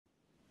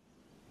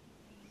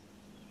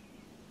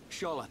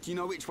Charlotte, do you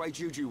know which way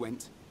Juju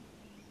went?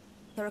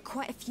 There are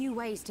quite a few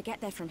ways to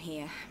get there from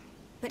here.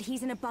 But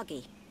he's in a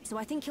buggy, so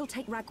I think he'll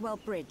take Ragwell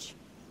Bridge.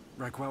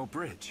 Ragwell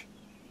Bridge?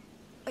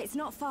 It's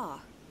not far.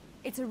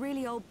 It's a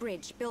really old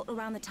bridge built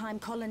around the time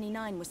Colony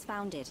 9 was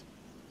founded.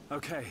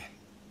 Okay.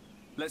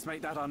 Let's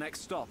make that our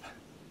next stop.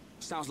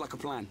 Sounds like a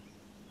plan.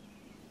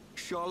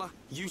 Charlotte,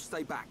 you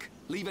stay back.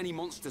 Leave any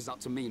monsters up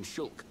to me and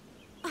Shulk.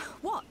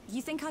 What?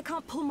 You think I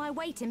can't pull my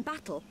weight in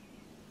battle?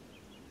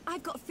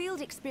 I've got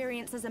field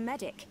experience as a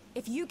medic.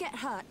 If you get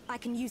hurt, I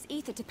can use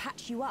ether to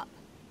patch you up.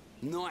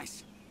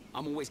 Nice.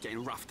 I'm always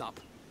getting roughed up.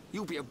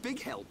 You'll be a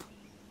big help.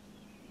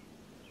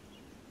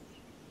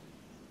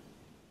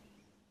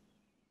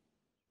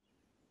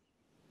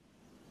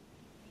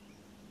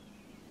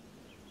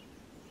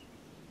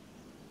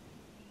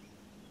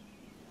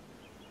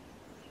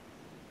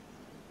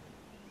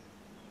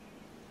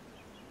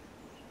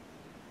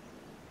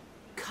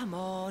 Come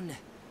on.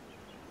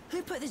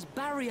 Who put this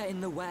barrier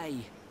in the way?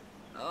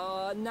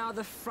 Oh, now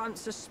the front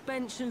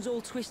suspension's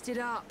all twisted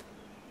up.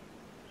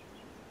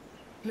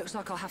 Looks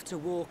like I'll have to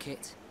walk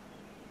it.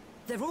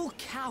 They're all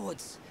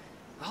cowards.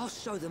 I'll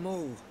show them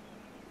all.